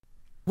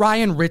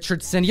Ryan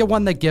Richardson, you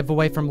won the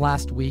giveaway from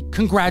last week.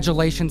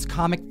 Congratulations,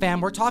 comic fam.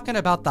 We're talking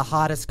about the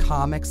hottest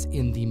comics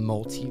in the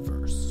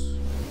multiverse.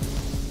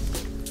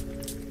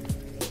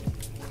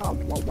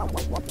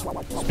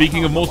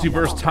 Speaking of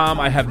multiverse,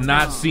 Tom, I have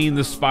not seen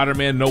the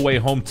Spider-Man No Way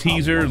Home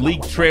teaser,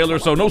 leaked trailer,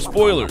 so no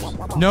spoilers.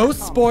 No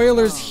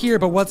spoilers here,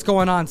 but what's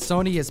going on?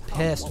 Sony is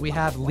pissed. We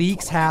have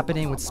leaks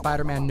happening with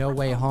Spider-Man No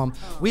Way Home.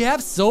 We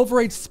have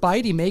Silver Age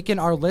Spidey making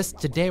our list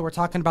today. We're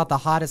talking about the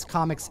hottest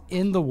comics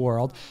in the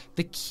world.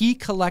 The key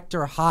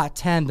collector Hot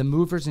 10, the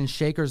movers and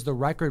shakers, the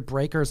record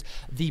breakers,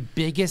 the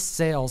biggest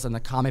sales in the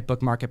comic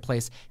book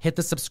marketplace. Hit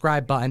the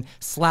subscribe button,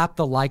 slap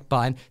the like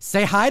button,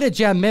 say hi to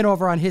Jem Min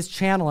over on his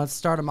channel. Let's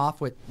start him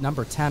off with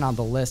number 10 on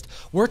the list.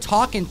 We're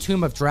talking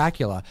Tomb of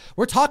Dracula.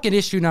 We're talking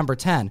issue number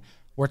 10.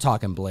 We're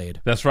talking Blade.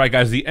 That's right,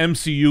 guys. The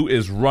MCU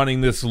is running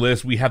this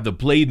list. We have the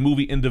Blade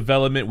movie in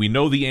development. We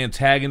know the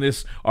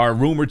antagonists are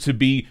rumored to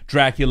be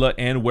Dracula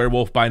and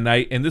Werewolf by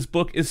Night, and this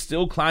book is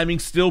still climbing,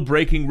 still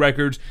breaking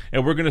records,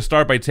 and we're going to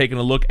start by taking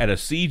a look at a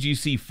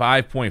CGC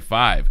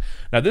 5.5.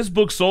 Now, this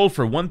book sold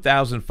for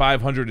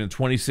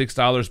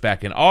 $1,526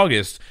 back in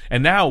August,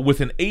 and now with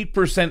an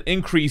 8%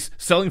 increase,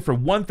 selling for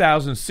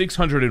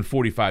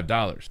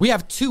 $1,645. We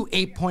have two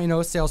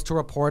 8.0 sales to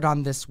report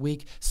on this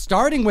week,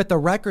 starting with a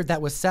record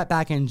that was set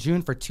back in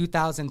June for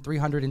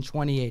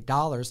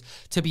 $2,328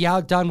 to be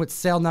outdone with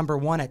sale number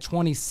one at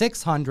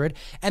 $2,600,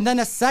 and then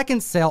a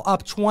second sale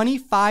up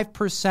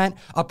 25%,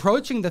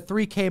 approaching the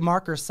 3K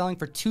marker, selling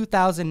for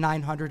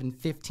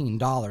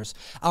 $2,915.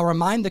 I'll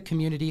remind the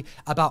community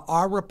about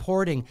our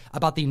reporting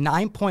about the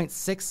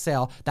 9.6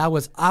 sale that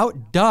was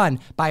outdone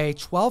by a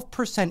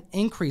 12%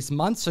 increase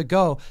months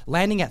ago,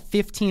 landing at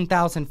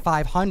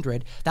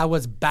 $15,500, that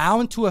was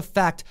bound to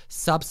affect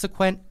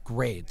subsequent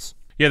grades.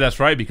 Yeah, that's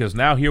right, because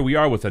now here we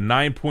are with a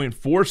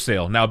 9.4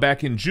 sale. Now,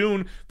 back in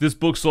June, this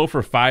book sold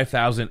for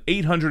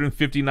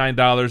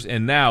 $5,859,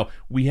 and now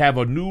we have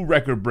a new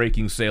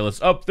record-breaking sale. It's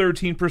up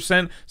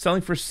 13%,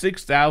 selling for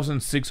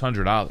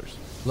 $6,600.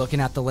 Looking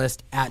at the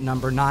list at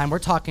number 9, we're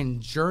talking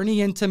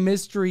Journey into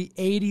Mystery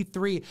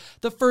 83,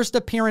 the first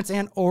appearance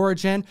and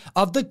origin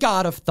of the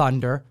God of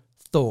Thunder,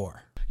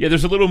 Thor. Yeah,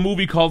 there's a little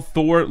movie called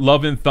Thor,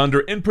 Love and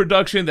Thunder in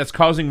production that's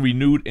causing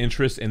renewed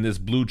interest in this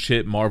blue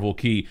chip Marvel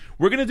key.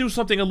 We're going to do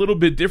something a little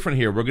bit different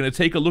here. We're going to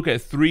take a look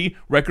at 3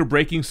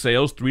 record-breaking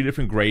sales, 3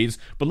 different grades,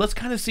 but let's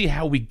kind of see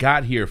how we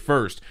got here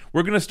first.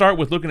 We're going to start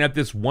with looking at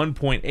this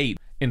 1.8.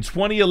 In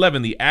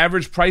 2011, the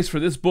average price for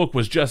this book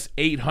was just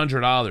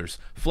 $800.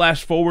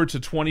 Flash forward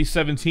to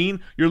 2017,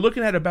 you're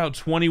looking at about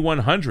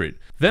 $2,100.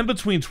 Then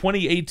between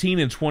 2018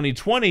 and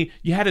 2020,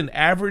 you had an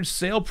average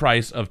sale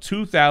price of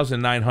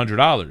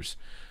 $2,900.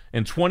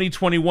 In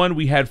 2021,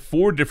 we had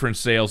 4 different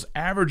sales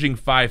averaging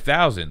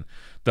 $5,000.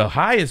 The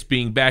highest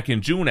being back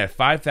in June at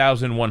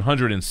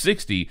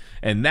 $5,160,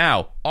 and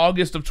now,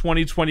 August of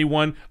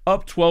 2021,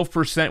 up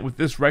 12% with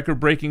this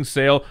record-breaking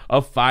sale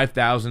of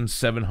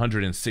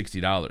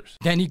 $5,760.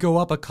 Then you go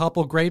up a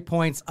couple grade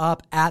points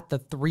up at the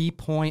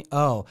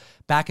 3.0.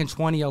 Back in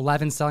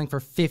 2011, selling for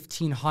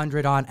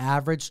 $1,500 on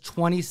average.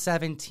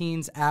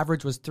 2017's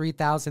average was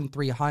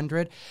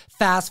 $3,300.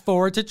 Fast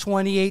forward to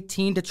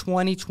 2018 to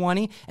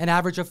 2020, an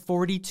average of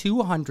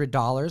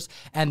 $4,200.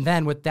 And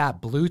then with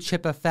that blue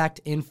chip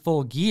effect in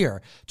full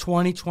gear,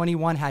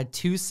 2021 had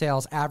 2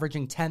 sales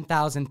averaging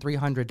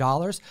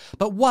 $10,300.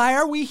 But why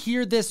are we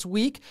here this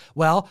week?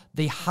 Well,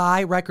 the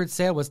high record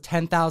sale was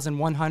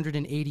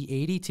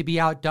 $10,180 to be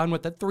outdone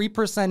with a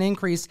 3%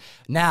 increase,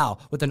 now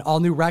with an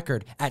all-new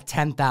record at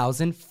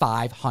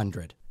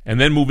 $10,500. And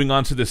then moving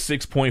on to the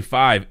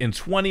 6.5. In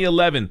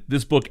 2011,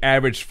 this book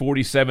averaged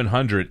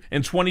 $4,700.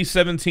 In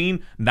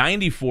 2017,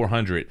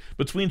 $9,400.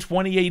 Between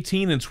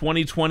 2018 and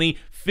 2020,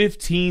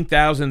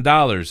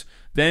 $15,000.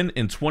 Then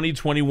in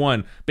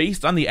 2021,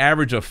 based on the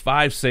average of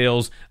 5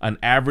 sales, an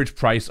average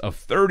price of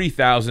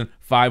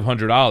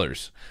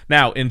 $30,500.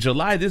 Now, in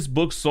July, this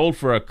book sold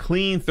for a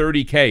clean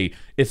 $30K.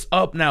 It's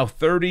up now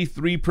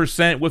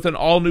 33% with an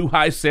all-new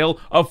high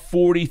sale of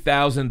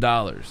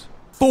 $40,000.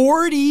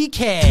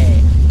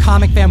 $40K.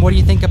 Comic fam, what do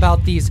you think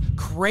about these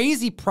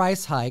crazy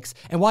price hikes?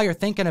 And while you're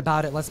thinking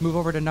about it, let's move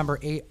over to number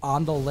 8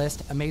 on the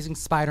list, Amazing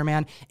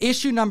Spider-Man,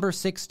 issue number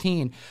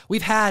 16.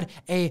 We've had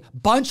a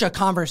bunch of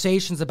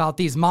conversations about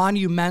these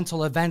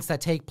monumental events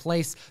that take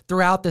place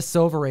throughout the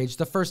Silver Age,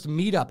 the first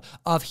meetup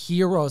of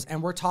heroes,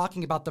 and we're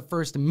talking about the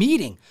first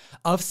meeting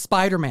of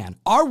Spider-Man,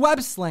 our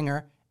web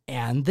slinger,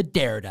 and the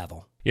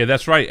Daredevil. Yeah,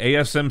 that's right.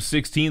 ASM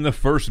 16, the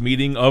first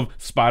meeting of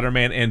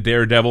Spider-Man and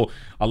Daredevil.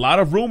 A lot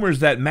of rumors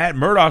that Matt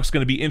Murdock's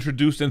going to be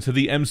introduced into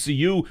the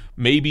MCU,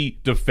 maybe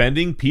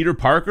defending Peter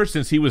Parker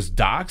since he was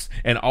doxxed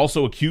and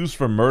also accused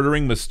for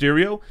murdering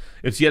Mysterio.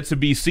 It's yet to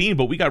be seen,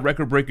 but we got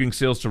record-breaking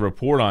sales to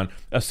report on.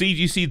 A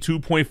CGC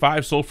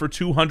 2.5 sold for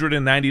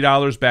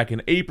 $290 back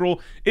in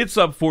April. It's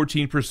up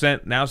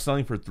 14%, now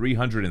selling for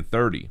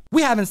 $330.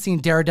 We haven't seen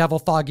Daredevil,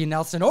 Foggy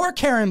Nelson, or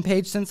Karen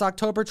Page since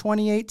October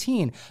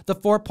 2018. The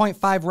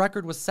 4.5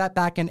 record was set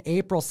back in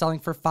April, selling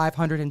for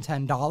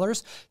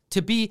 $510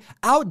 to be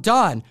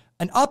outdone,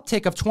 an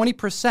uptick of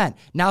 20%,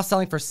 now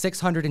selling for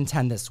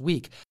 $610 this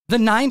week. The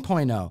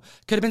 9.0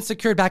 could have been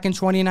secured back in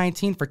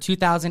 2019 for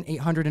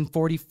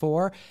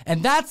 $2,844,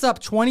 and that's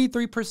up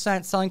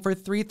 23%, selling for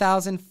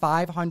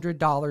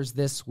 $3,500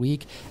 this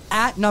week.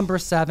 At number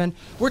 7,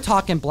 we're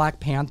talking Black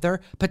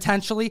Panther,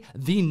 potentially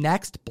the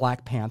next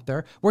Black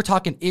Panther. We're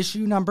talking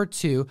issue number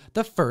 2,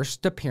 the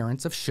first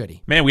appearance of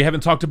Shuri. Man, we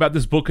haven't talked about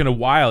this book in a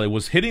while. It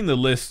was hitting the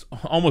list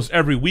almost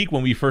every week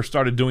when we first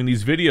started doing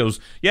these videos.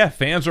 Yeah,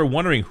 fans are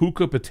wondering who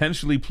could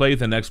potentially play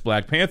the next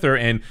Black Panther,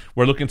 and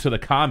we're looking to the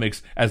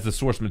comics as the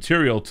source material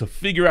to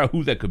figure out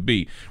who that could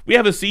be. We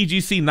have a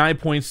CGC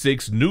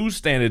 9.6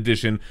 newsstand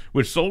edition,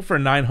 which sold for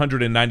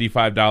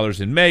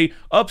 $995 in May,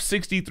 up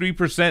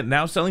 63%,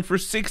 now selling for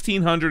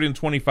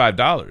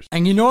 $1,625.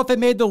 And you know, if it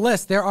made the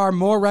list, there are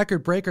more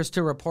record breakers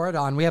to report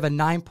on. We have a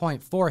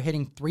 9.4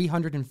 hitting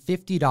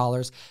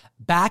 $350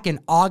 back in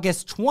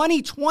August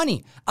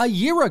 2020, a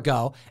year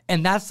ago,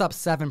 and that's up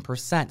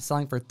 7%,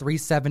 selling for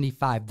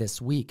 $375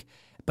 this week.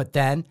 But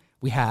then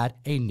we had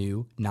a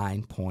new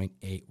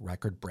 9.8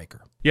 record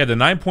breaker. Yeah, the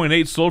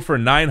 9.8 sold for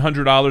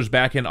 $900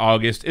 back in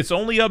August. It's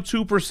only up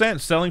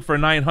 2%, selling for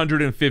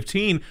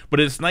 $915,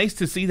 but it's nice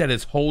to see that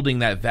it's holding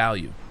that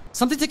value.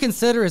 Something to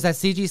consider is that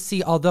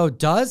CGC, although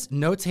does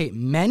notate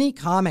many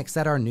comics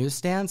that are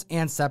newsstands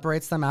and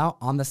separates them out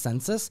on the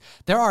census,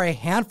 there are a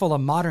handful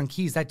of modern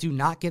keys that do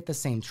not get the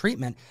same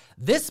treatment,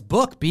 this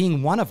book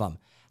being one of them.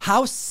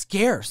 How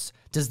scarce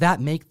does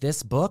that make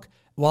this book?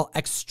 Well,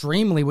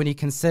 extremely when you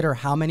consider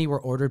how many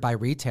were ordered by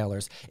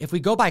retailers. If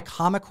we go by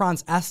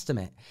Comicron's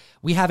estimate,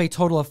 we have a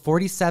total of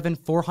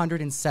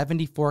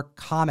 474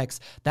 comics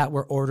that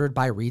were ordered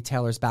by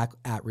retailers back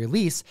at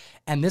release.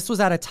 And this was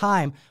at a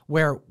time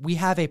where we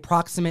have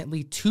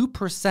approximately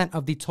 2%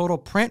 of the total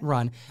print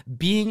run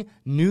being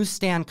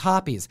newsstand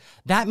copies.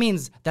 That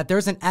means that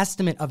there's an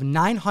estimate of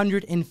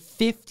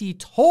 950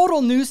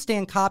 total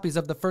newsstand copies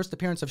of the first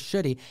appearance of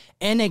Shuri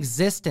in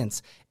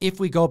existence if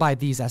we go by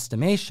these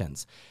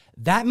estimations.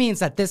 That means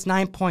that this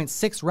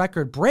 9.6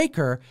 record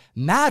breaker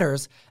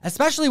matters,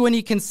 especially when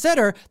you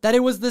consider that it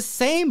was the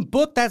same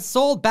book that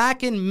sold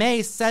back in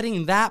May,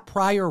 setting that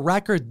prior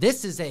record.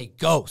 This is a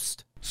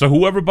ghost. So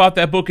whoever bought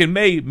that book in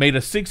May made a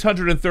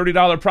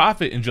 $630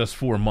 profit in just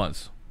 4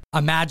 months.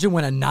 Imagine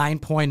when a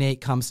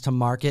 9.8 comes to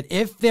market.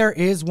 If there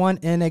is one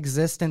in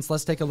existence,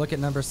 let's take a look at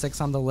number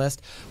 6 on the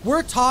list.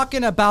 We're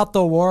talking about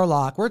the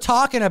Warlock. We're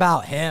talking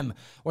about him.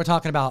 We're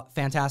talking about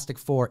Fantastic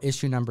Four,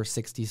 issue number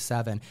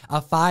 67.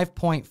 A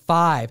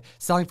 5.5,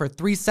 selling for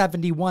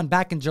 $371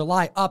 back in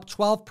July, up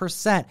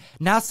 12%.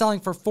 Now selling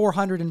for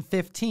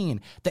 $415.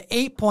 The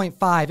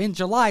 8.5 in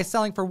July,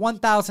 selling for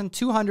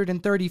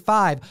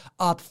 $1,235,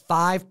 up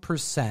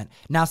 5%.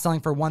 Now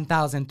selling for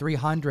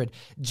 $1,300.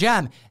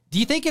 Jem, do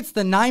you think it's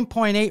the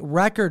 9.8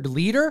 record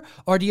leader,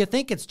 or do you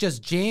think it's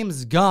just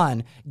James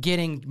Gunn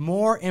getting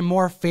more and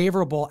more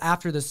favorable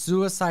after the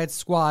Suicide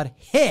Squad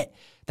hit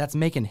that's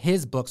making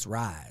his books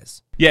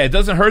rise? Yeah, it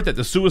doesn't hurt that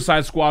the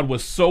Suicide Squad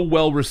was so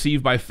well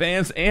received by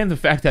fans, and the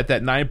fact that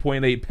that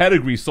 9.8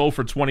 pedigree sold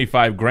for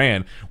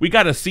 $25,000. We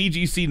got a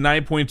CGC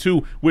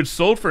 9.2, which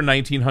sold for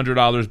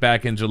 $1,900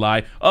 back in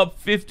July, up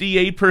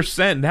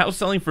 58%, now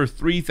selling for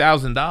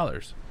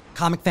 $3,000.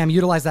 Comic Fam,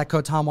 utilize that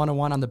code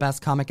TOM101 on the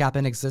best comic app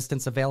in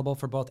existence, available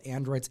for both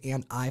Androids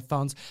and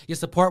iPhones. You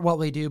support what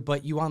we do,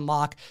 but you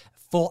unlock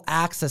full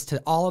access to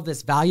all of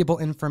this valuable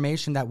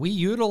information that we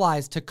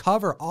utilize to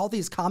cover all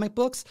these comic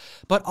books,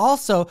 but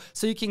also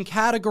so you can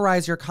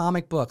categorize your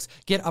comic books,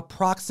 get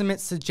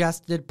approximate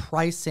suggested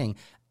pricing,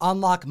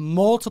 unlock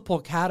multiple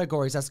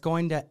categories that's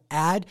going to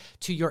add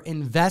to your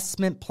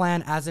investment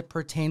plan as it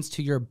pertains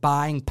to your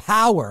buying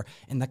power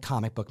in the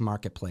comic book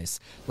marketplace.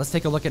 Let's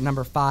take a look at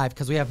number 5,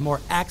 because we have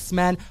more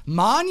X-Men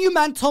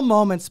monumental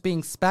moments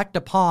being spec'd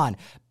upon,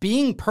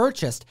 being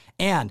purchased,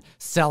 and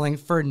selling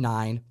for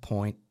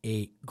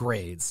 9.8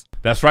 grades.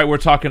 That's right, we're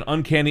talking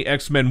Uncanny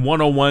X-Men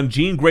 101,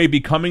 Jean Grey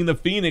becoming the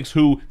Phoenix,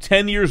 who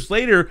 10 years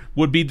later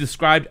would be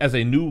described as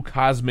a new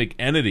cosmic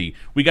entity.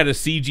 We got a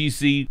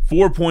CGC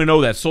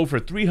 4.0 that sold for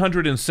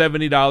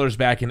 $370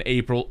 back in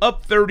April,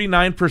 up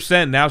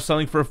 39%, now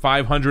selling for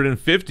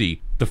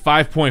 $550. The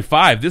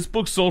 5.5, this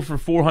book sold for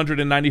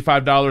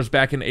 $495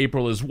 back in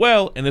April as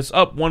well, and it's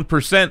up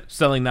 1%,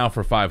 selling now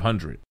for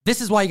 $500. This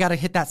is why you got to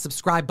hit that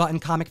subscribe button,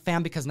 Comic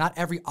Fam, because not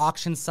every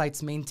auction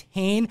sites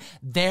maintain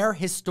their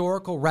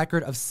historical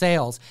record of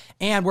sales.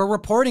 And we're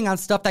reporting on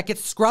stuff that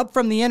gets scrubbed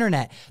from the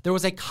internet. There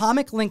was a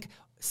Comic Link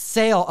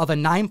sale of a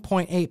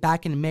 9.8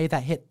 back in May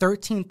that hit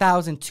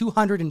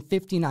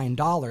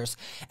 $13,259.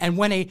 And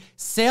when a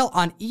sale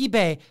on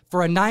eBay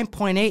for a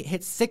 9.8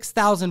 hit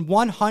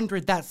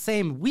 $6,100 that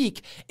same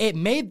week, it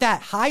made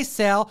that high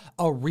sale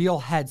a real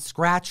head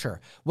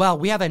scratcher. Well,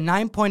 we have a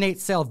 9.8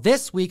 sale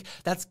this week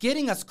that's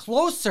getting us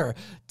closer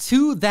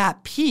to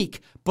that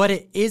peak, but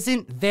it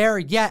isn't there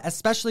yet,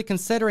 especially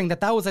considering that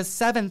that was a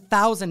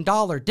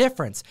 $7,000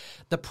 difference.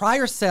 The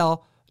prior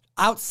sale,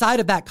 outside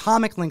of that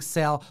Comic Link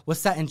sale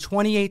was set in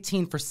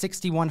 2018 for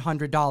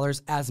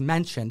 $6,100 as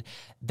mentioned.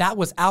 That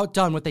was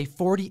outdone with a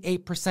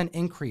 48%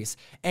 increase,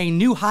 a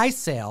new high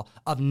sale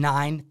of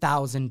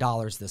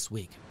 $9,000 this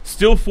week.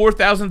 Still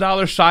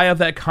 $4,000 shy of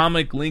that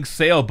Comic Link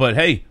sale, but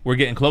hey, we're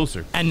getting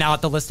closer. And now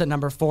at the list at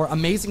number 4,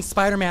 Amazing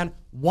Spider-Man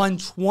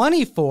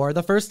 124,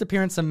 the first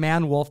appearance of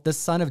Man-Wolf, the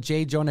son of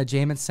J. Jonah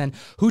Jameson,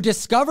 who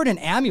discovered an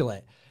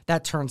amulet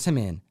that turns him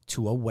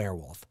into a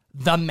werewolf,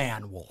 the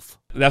Man-Wolf.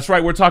 That's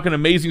right, we're talking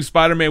Amazing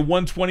Spider-Man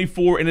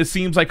 124, and it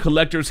seems like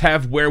collectors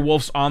have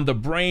werewolves on the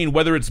brain,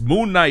 whether it's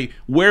Moon Knight,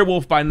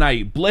 Werewolf by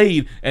Night,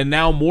 Blade, and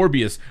now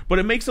Morbius. But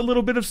it makes a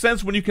little bit of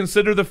sense when you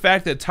consider the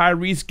fact that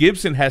Tyrese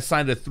Gibson has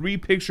signed a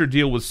 3-picture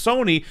deal with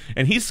Sony,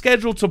 and he's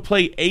scheduled to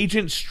play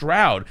Agent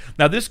Stroud.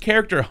 Now, this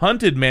character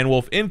hunted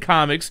Man-Wolf in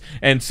comics,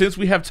 and since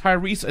we have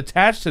Tyrese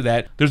attached to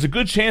that, there's a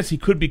good chance he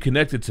could be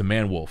connected to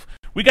Man-Wolf.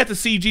 We got the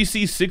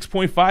CGC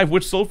 6.5,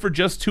 which sold for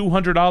just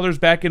 $200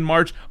 back in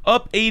March,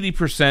 up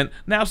 80%,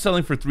 now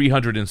selling for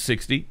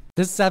 $360.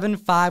 This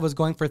 7.5 was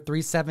going for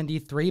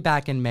 $373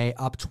 back in May,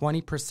 up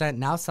 20%,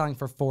 now selling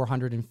for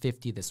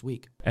 $450 this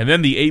week. And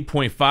then the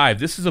 8.5.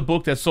 This is a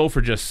book that sold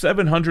for just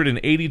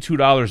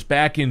 $782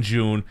 back in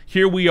June.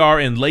 Here we are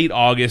in late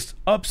August,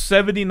 up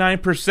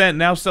 79%,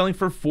 now selling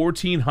for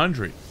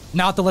 $1,400.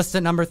 Now at the list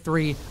at number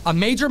 3, a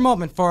major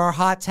moment for our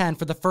Hot 10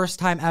 for the first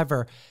time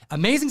ever.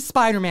 Amazing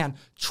Spider-Man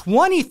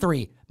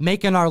 23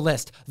 making our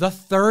list. The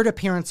third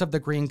appearance of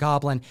the Green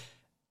Goblin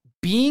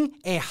being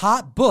a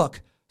hot book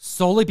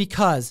solely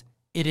because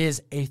it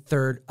is a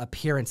third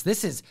appearance.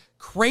 This is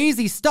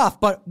crazy stuff,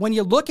 but when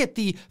you look at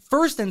the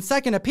first and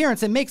second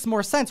appearance, it makes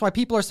more sense why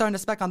people are starting to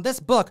spec on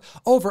this book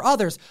over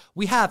others.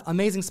 We have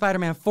Amazing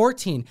Spider-Man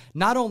 14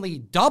 not only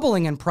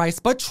doubling in price,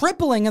 but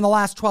tripling in the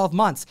last 12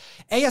 months.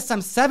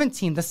 ASM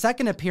 17, the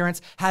second appearance,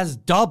 has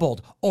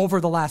doubled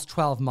over the last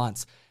 12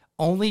 months,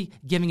 only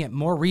giving it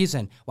more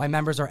reason why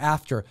members are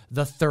after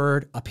the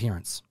third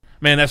appearance.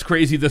 Man, that's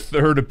crazy, the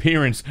third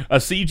appearance. A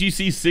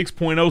CGC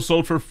 6.0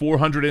 sold for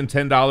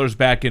 $410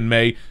 back in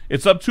May.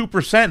 It's up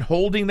 2%,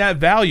 holding that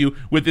value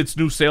with its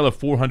new sale of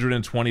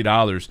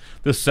 $420.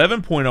 The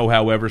 7.0,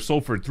 however,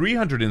 sold for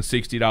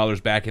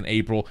 $360 back in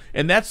April,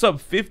 and that's up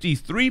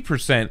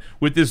 53%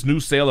 with this new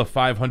sale of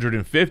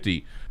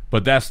 $550.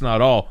 But that's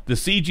not all. The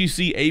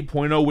CGC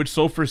 8.0, which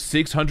sold for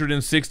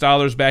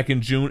 $606 back in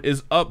June,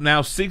 is up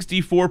now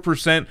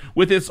 64%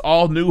 with its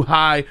all-new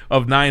high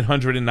of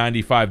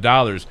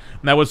 $995.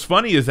 Now, what's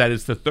funny is that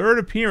it's the third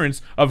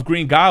appearance of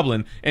Green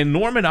Goblin, and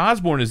Norman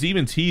Osborn is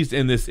even teased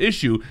in this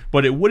issue,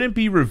 but it wouldn't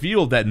be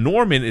revealed that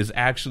Norman is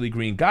actually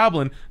Green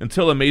Goblin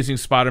until Amazing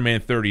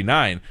Spider-Man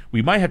 39.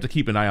 We might have to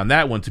keep an eye on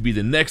that one to be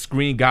the next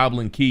Green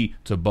Goblin key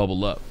to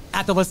bubble up.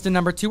 At the list in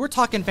number 2, we're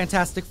talking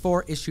Fantastic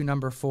Four, issue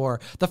number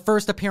 4. The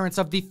first appearance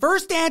of the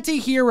first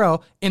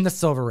anti-hero in the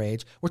Silver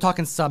Age. We're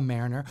talking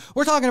Submariner.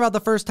 We're talking about the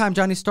first time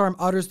Johnny Storm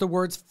utters the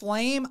words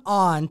flame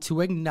on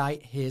to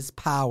ignite his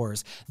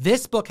powers.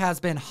 This book has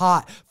been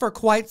hot for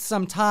quite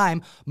some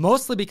time,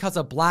 mostly because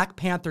of Black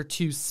Panther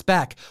 2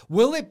 spec.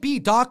 Will it be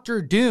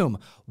Doctor Doom?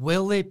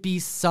 Will it be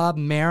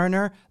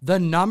Submariner? The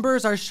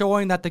numbers are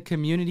showing that the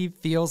community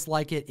feels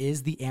like it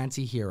is the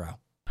anti-hero.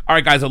 All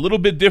right, guys, a little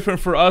bit different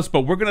for us,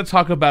 but we're going to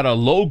talk about a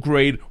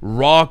low-grade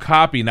raw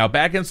copy. Now,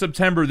 back in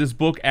September, this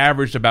book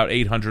averaged about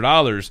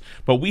 $800,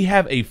 but we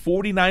have a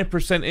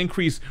 49%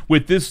 increase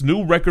with this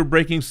new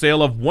record-breaking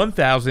sale of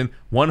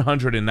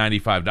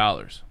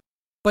 $1,195.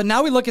 But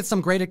now we look at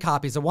some graded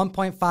copies. A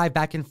 1.5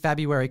 back in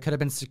February could have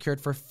been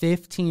secured for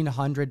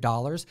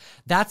 $1,500.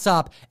 That's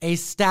up a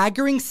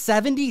staggering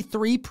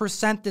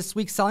 73% this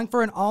week, selling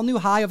for an all-new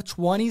high of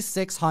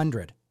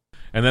 $2,600.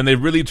 And then they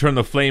really turned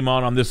the flame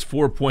on this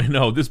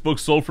 4.0. This book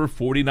sold for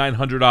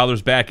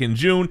 $4,900 back in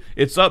June.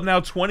 It's up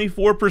now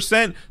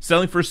 24%,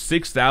 selling for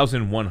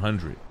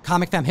 $6,100.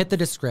 Comic Fam, hit the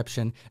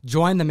description,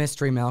 join the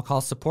mystery mail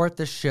call, support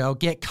the show,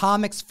 get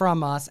comics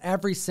from us.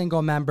 Every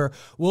single member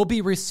will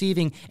be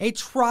receiving a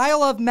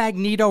Trial of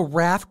Magneto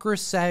Raph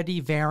Grassetti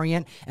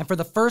variant. And for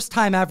the first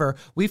time ever,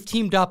 we've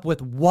teamed up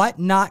with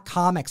Whatnot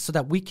Comics so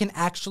that we can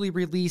actually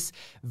release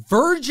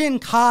virgin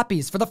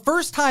copies for the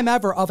first time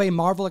ever of a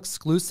Marvel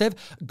exclusive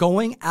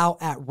going out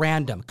at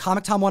random.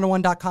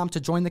 ComicTom101.com to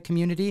join the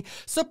community,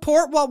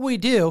 support what we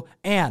do,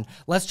 and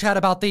let's chat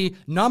about the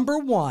number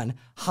 1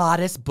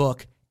 hottest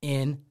book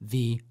in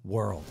the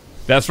world.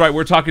 That's right,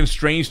 we're talking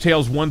Strange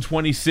Tales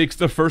 126,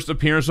 the first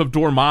appearance of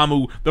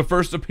Dormammu, the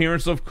first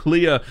appearance of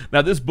Clea.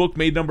 Now, this book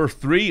made number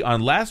 3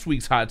 on last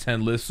week's Hot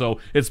 10 list,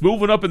 so it's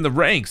moving up in the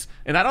ranks.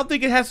 And I don't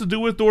think it has to do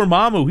with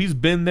Dormammu. He's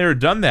been there,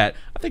 done that.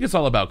 I think it's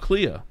all about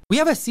Clea. We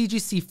have a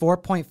CGC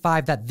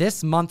 4.5 that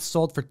this month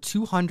sold for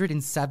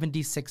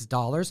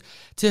 $276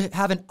 to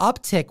have an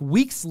uptick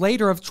weeks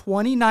later of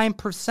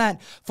 29%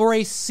 for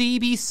a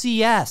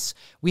CBCS.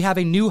 We have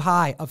a new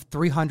high of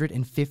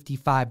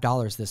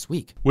 $355 this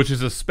week. Which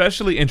is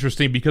especially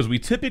interesting because we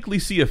typically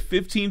see a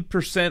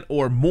 15%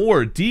 or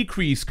more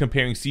decrease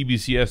comparing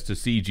CBCS to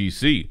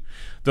CGC.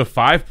 The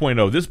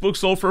 5.0, this book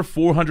sold for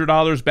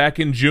 $400 back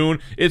in June.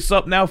 It's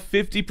up now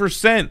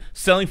 50%,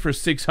 selling for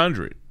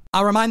 $600.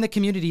 I'll remind the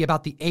community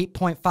about the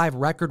 8.5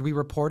 record we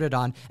reported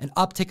on, an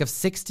uptick of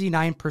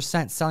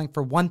 69% selling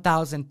for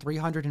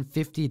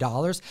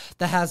 $1,350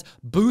 that has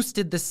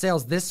boosted the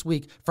sales this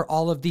week for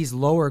all of these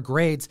lower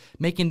grades,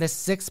 making this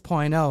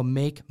 6.0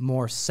 make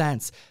more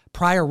sense.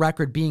 Prior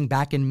record being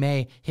back in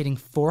May, hitting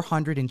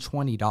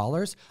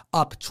 $420,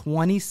 up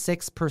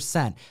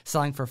 26%,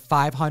 selling for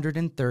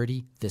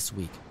 $530 this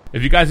week.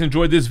 If you guys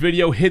enjoyed this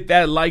video, hit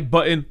that like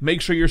button. Make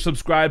sure you're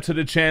subscribed to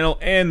the channel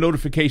and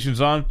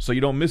notifications on so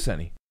you don't miss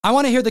any. I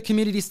want to hear the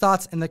community's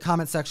thoughts in the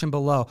comment section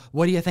below.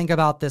 What do you think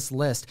about this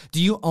list? Do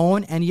you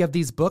own any of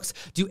these books?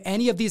 Do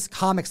any of these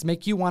comics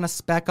make you want to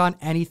spec on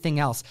anything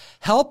else?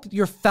 Help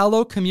your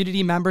fellow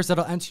community members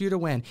that'll enter you to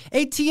win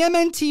a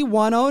TMNT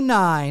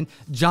 109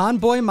 John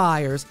Boy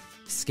Myers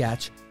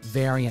sketch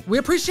variant. We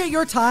appreciate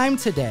your time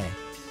today.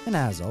 And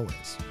as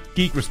always,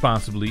 geek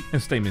responsibly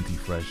and stay minty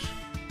fresh.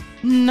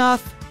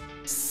 Enough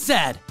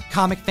said.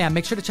 Comic fam,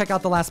 make sure to check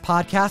out the last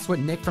podcast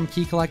with Nick from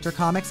Key Collector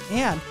Comics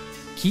and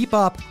keep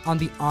up on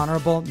the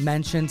honorable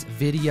mentions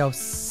video.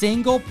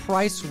 Single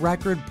price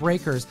record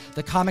breakers,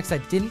 the comics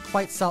that didn't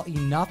quite sell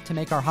enough to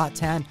make our Hot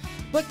 10,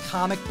 but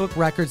comic book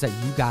records that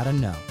you gotta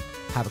know.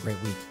 Have a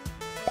great week.